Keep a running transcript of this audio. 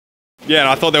Yeah, and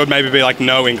I thought there would maybe be like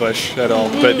no English at all,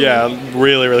 but yeah,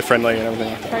 really, really friendly and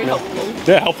everything like that. Very helpful.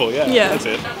 Yeah, helpful, yeah, that's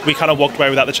it. We kind of walked away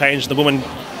without the change. The woman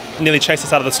nearly chased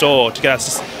us out of the store to get us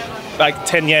just like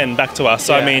 10 yen back to us.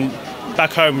 So I mean,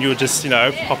 back home you would just, you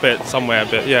know, pop it somewhere,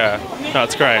 but yeah, no,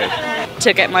 it's great.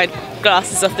 To get my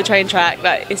glasses off the train track,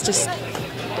 like, it's just,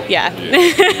 yeah.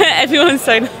 Everyone's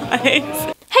so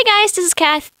nice. Hey guys, this is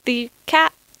Kathy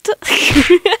Cat.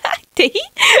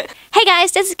 Hey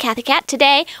guys, this is Kathy Cat.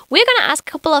 Today we're gonna ask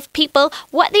a couple of people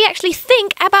what they actually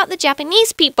think about the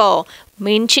Japanese people,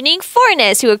 mentioning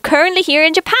foreigners who are currently here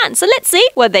in Japan. So let's see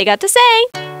what they got to say.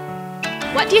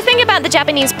 What do you think about the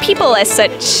Japanese people as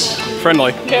such?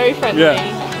 Friendly. Very friendly.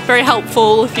 Yeah. Very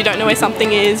helpful. If you don't know where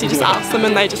something is, you just ask them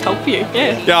and they just help you.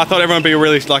 Yeah. Yeah, I thought everyone would be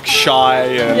really like shy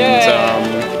and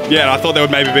yeah, and I thought there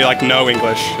would maybe be like no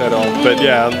English at all, but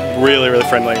yeah, really, really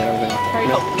friendly and everything. Very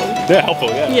helpful. Yeah, helpful,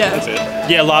 yeah, that's it.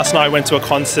 Yeah, last night I went to a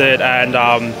concert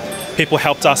and people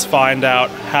helped us find out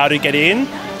how to get in.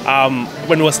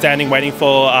 When we were standing waiting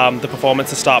for the performance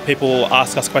to start, people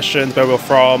asked us questions, where we were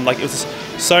from. Like, it was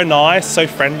just so nice, so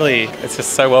friendly. It's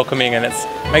just so welcoming and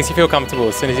it makes you feel comfortable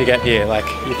as soon as you get here. Like,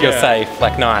 you feel safe,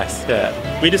 like nice.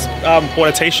 Yeah. We just bought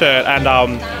a t-shirt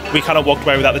and we kind of walked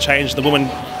away without the change. The woman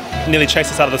nearly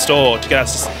chased us out of the store to get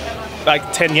us just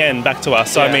like 10 yen back to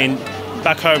us. So I mean,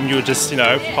 back home you would just, you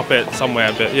know, pop it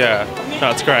somewhere, but yeah,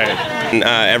 no, it's great.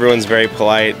 Everyone's very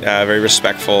polite, very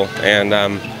respectful, and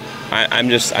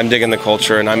I'm digging the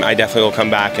culture, and I definitely will come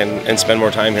back and spend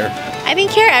more time here. I think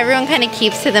here everyone kind of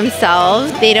keeps to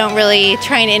themselves. They don't really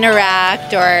try and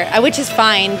interact, which is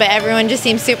fine, but everyone just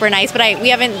seems super nice. But we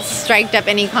haven't striked up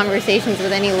any conversations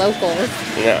with any locals.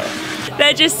 Yeah.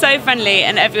 They're just so friendly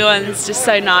and everyone's just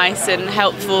so nice and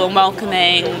helpful and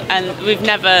welcoming, and we've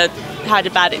never had a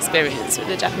bad experience with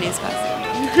a Japanese person.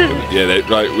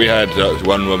 Yeah, we had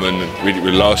one woman, we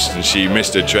were lost and she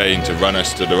missed her train to run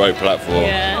us to the right platform.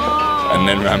 And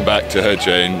then ran back to her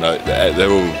train. Like,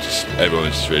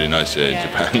 everyone's just really nice here in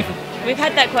Japan. We've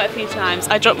had that quite a few times.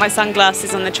 I dropped my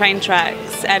sunglasses on the train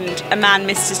tracks and a man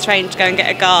missed his train to go and get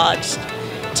a guard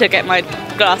to get my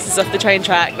glasses off the train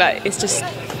track. Like, it's just,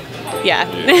 yeah.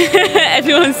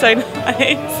 Everyone's so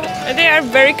nice. They are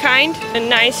very kind and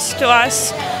nice to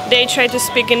us. They try to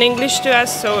speak in English to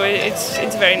us, so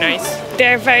it's very nice.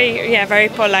 They're very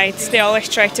polite. They always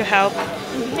try to help.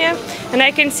 Yeah, and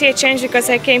I can see a change because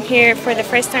I came here for the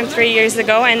first time 3 years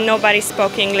ago and nobody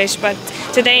spoke English, but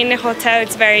today in the hotel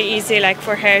it's very easy, like,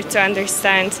 for her to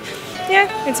understand. Yeah,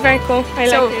 it's very cool. I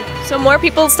like it. So more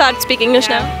people start speaking English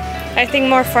now? I think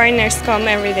more foreigners come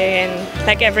every day and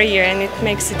like every year, and it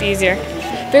makes it easier.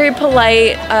 Very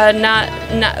polite, not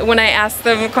when I ask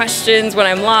them questions, when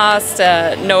I'm lost,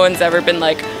 no one's ever been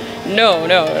like, no,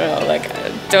 like,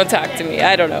 don't talk to me,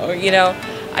 I don't know, you know.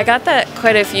 I got that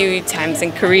quite a few times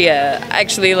in Korea.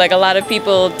 Actually, like, a lot of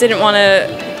people didn't want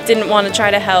to try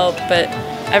to help, but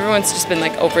everyone's just been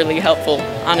like overly helpful,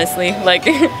 honestly. Like,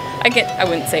 I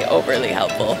wouldn't say overly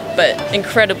helpful, but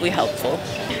incredibly helpful.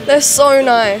 They're so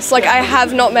nice. Like, I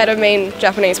have not met a mean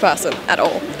Japanese person at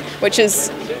all, which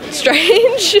is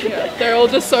strange. Yeah, they're all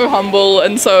just so humble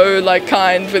and so like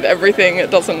kind with everything.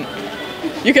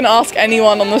 You can ask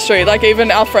anyone on the street. Like,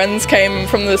 even our friends came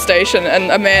from the station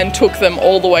and a man took them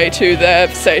all the way to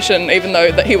their station, even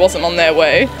though that he wasn't on their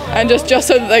way, and just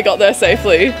so that they got there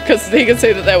safely, because he could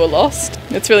see that they were lost.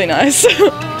 It's really nice.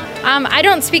 I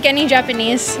don't speak any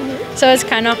Japanese, so it's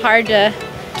kind of hard to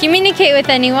communicate with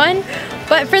anyone.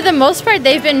 But for the most part,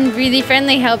 they've been really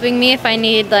friendly, helping me if I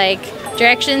need like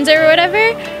directions or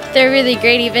whatever. They're really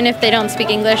great. Even if they don't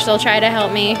speak English, they'll try to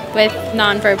help me with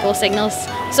non-verbal signals.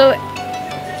 So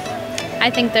I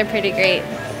think they're pretty great.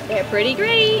 They're pretty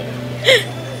great.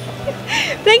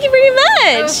 Thank you very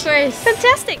much. Of course.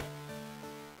 Fantastic.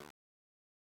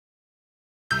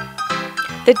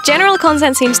 The general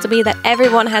consensus seems to be that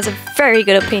everyone has a very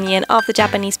good opinion of the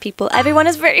Japanese people. Everyone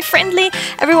is very friendly,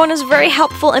 everyone is very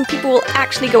helpful, and people will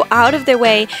actually go out of their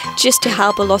way just to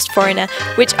help a lost foreigner,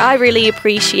 which I really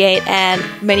appreciate and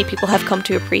many people have come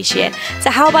to appreciate. So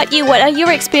how about you? What are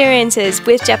your experiences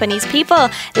with Japanese people?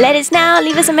 Let us know.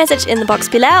 Leave us a message in the box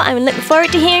below. I'm looking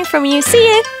forward to hearing from you. See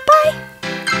you. Bye.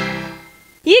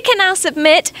 You can now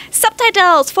submit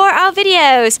subtitles for our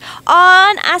videos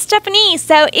on Ask Japanese.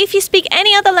 So if you speak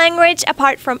any other language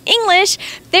apart from English,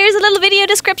 there's a little video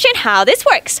description how this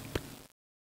works.